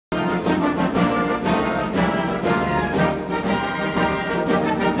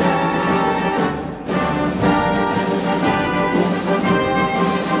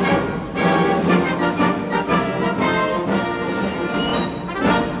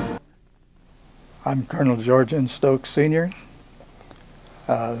I'm Colonel George N. Stokes, Sr.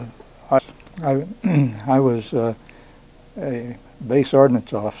 I was a base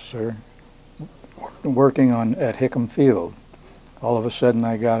ordnance officer working at Hickam Field. All of a sudden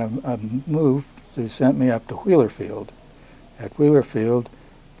I got a move. They sent me up to Wheeler Field. At Wheeler Field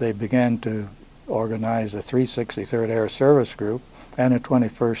they began to organize a 363rd Air Service Group and a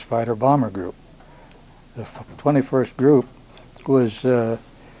 21st Fighter Bomber Group. The 21st Group was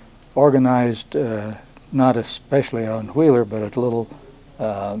organized not especially on Wheeler, but at a little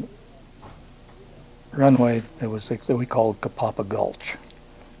runway that we called Kapapa Gulch.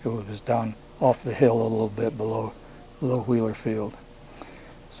 It was down off the hill a little bit below Wheeler Field.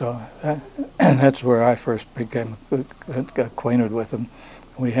 So that's where I first became acquainted with them.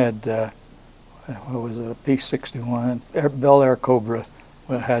 We had what was it, a P-61 Bell Air Cobra.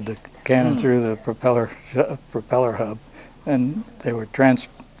 We had the cannon through the propeller hub, and they were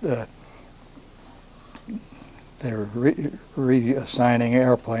reassigning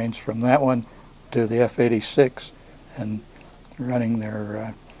airplanes from that one to the F-86 and running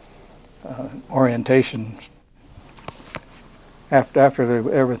their orientations. After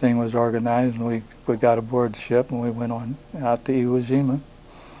everything was organized, and we got aboard the ship and we went on out to Iwo Jima,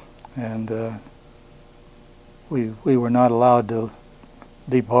 and we were not allowed to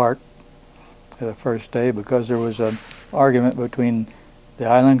debark the first day because there was an argument between the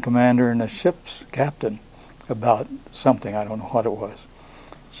island commander and the ship's captain about something. I don't know what it was.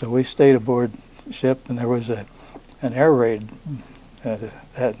 So we stayed aboard the ship, and there was an air raid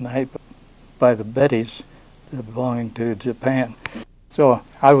that night by the Bettys belonging to Japan. So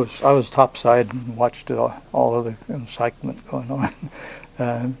I was topside and watched all of the incitement going on.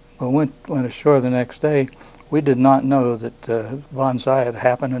 But went ashore the next day. We did not know that Banzai had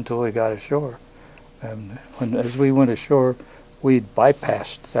happened until we got ashore. And as we went ashore, we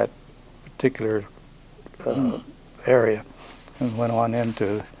bypassed that particular area and went on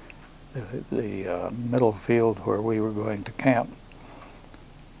into the middle field where we were going to camp.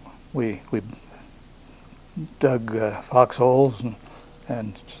 We dug foxholes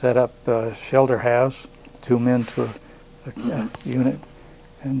and set up a shelter house, 2 men to a unit,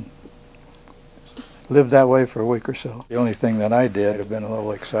 and lived that way for a week or so. The only thing that I did had been a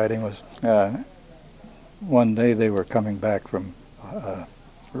little exciting was one day they were coming back from a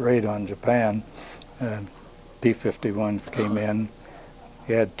raid on Japan, and P-51 came in.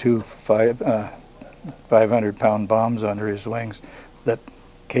 He had two 500-pound bombs under his wings that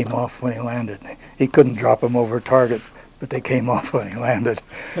came off when he landed. He couldn't drop them over target, but they came off when he landed.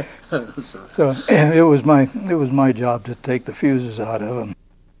 So it was my job to take the fuses out of them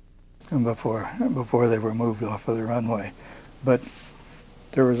before they were moved off of the runway. But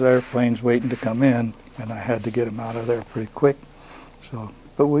there was airplanes waiting to come in, and I had to get them out of there pretty quick. So,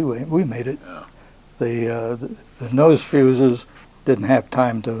 but we made it. Yeah. The nose fuses didn't have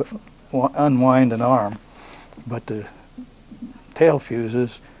time to unwind and arm, but the tail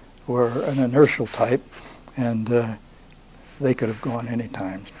fuses were an inertial type, and they could have gone any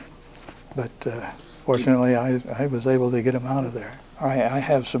time. But fortunately, I was able to get them out of there. I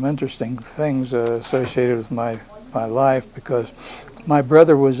have some interesting things associated with my life because my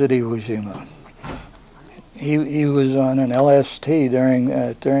brother was at Iwo Jima. He was on an LST during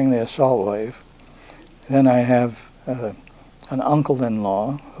the assault wave. Then I have an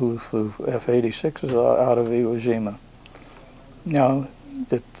uncle-in-law who flew F-86s out of Iwo Jima. Now,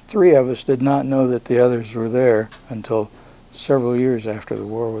 the three of us did not know that the others were there until several years after the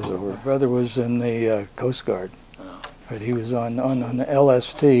war was over. My brother was in the Coast Guard, but he was on the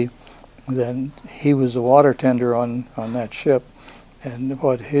LST. Then he was a water tender on that ship, and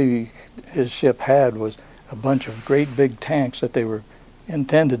what his ship had was a bunch of great big tanks that they were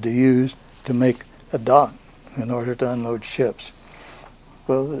intended to use to make a dock in order to unload ships.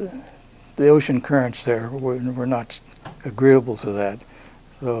 Well, the ocean currents there were not agreeable to that,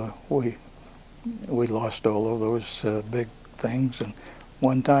 so we lost all of those big things. And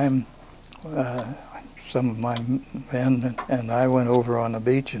one time, some of my men and I went over on the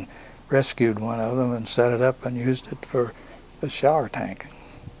beach and rescued one of them and set it up and used it for a shower tank.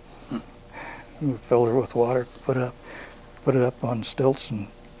 We filled it with water, put it up on stilts and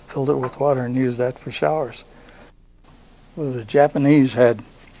filled it with water and used that for showers. Well, the Japanese had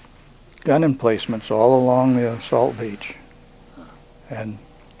gun emplacements all along the assault beach, and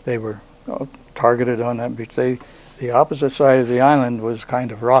they were targeted on that beach. The opposite side of the island was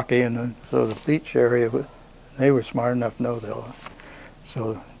kind of rocky, and so the beach area, they were smart enough to know that.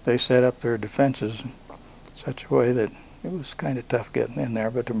 So they set up their defenses in such a way that it was kind of tough getting in there,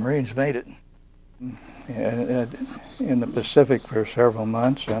 but the Marines made it. in the Pacific for several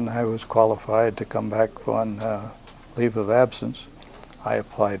months, and I was qualified to come back on leave of absence. I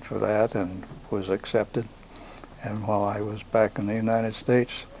applied for that and was accepted. And while I was back in the United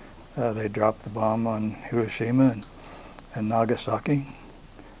States, they dropped the bomb on Hiroshima and Nagasaki,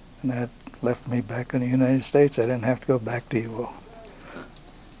 and that left me back in the United States. I didn't have to go back to Iwo.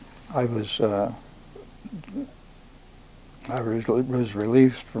 I was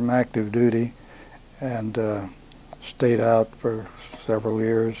released from active duty and stayed out for several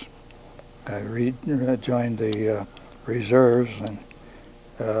years. I joined the reserves, and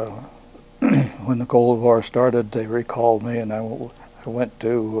when the Cold War started, they recalled me, and I went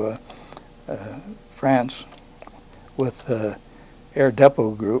to France with the Air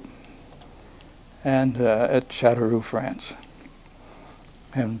Depot Group and at Châteauroux, France,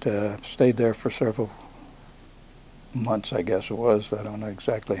 and stayed there for several months, I guess it was. I don't know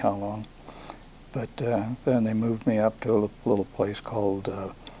exactly how long. But then they moved me up to a little place called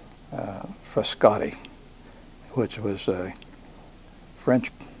Frascati, which was a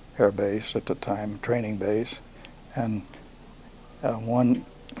French air base at the time, training base. And one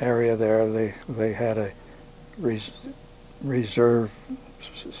area there, they had a reserve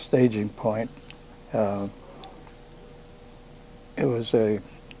staging point. It was a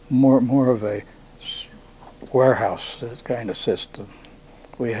more of a warehouse kind of system.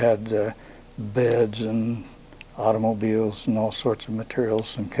 We had beds and automobiles and all sorts of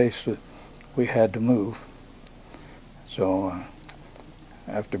materials in case we had to move. So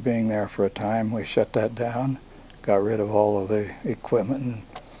after being there for a time, we shut that down, got rid of all of the equipment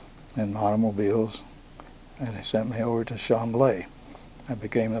and automobiles, and they sent me over to Chambley. I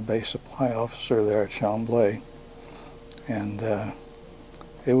became a base supply officer there at Chambley, and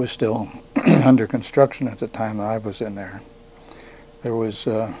it was still under construction at the time I was in there. There was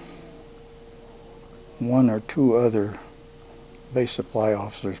one or two other base supply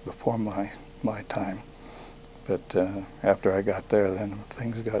officers before my time, but after I got there, then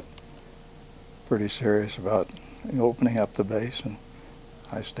things got pretty serious about opening up the base, and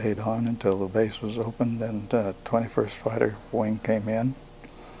I stayed on until the base was opened, and 21st Fighter Wing came in,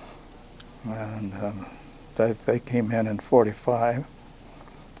 and they came in 45.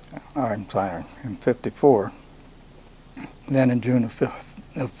 I'm sorry, in 54. Then in June of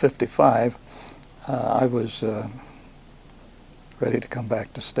 55, I was ready to come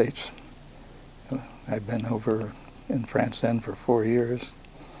back to States. I'd been over in France then for 4 years,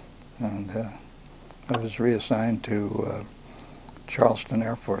 and I was reassigned to Charleston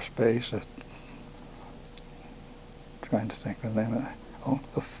Air Force Base at, trying to think of the name of it,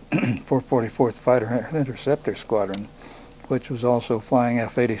 the 444th Fighter Interceptor Squadron, which was also flying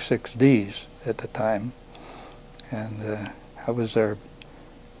F-86Ds at the time, and I was their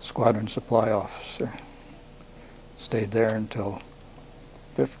squadron supply officer. Stayed there until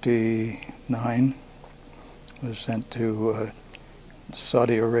 59. Was sent to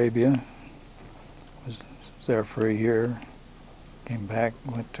Saudi Arabia. Was there for a year. Came back,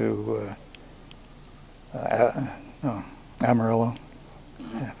 went to Amarillo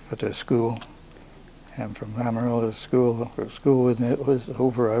for the school. And from Amarillo to school, when it was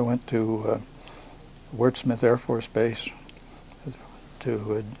over, I went to Wurtsmith Air Force Base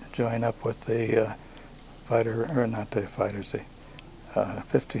to join up with the fighter, or not the fighters, the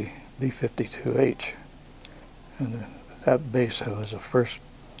B-52H. And that base was the first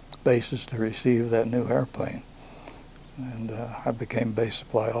bases to receive that new airplane. And I became base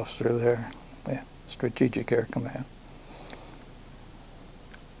supply officer there, Strategic Air Command.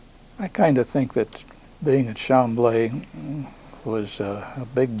 I kind of think that being at Chambley was a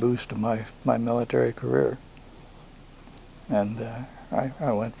big boost to my military career. And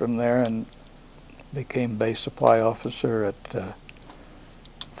I went from there and became base supply officer at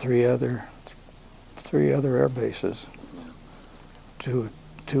three other air bases. Two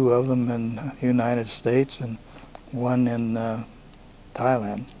of them in the United States and one in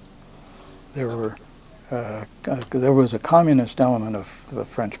Thailand. There was a communist element of the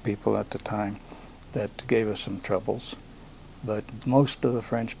French people at the time that gave us some troubles, but most of the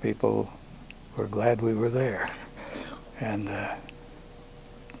French people were glad we were there, and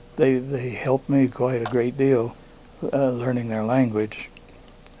they helped me quite a great deal learning their language.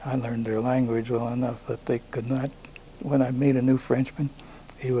 I learned their language well enough that they could not, when I meet a new Frenchman,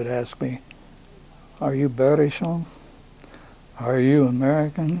 he would ask me, "Are you Berrichon? Are you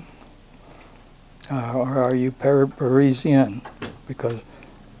American? Or are you Parisian?" Because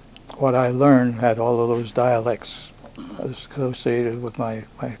what I learned had all of those dialects associated with my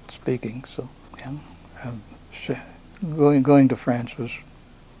speaking. So yeah, going to France was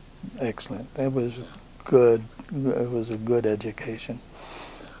excellent. It was good. It was a good education.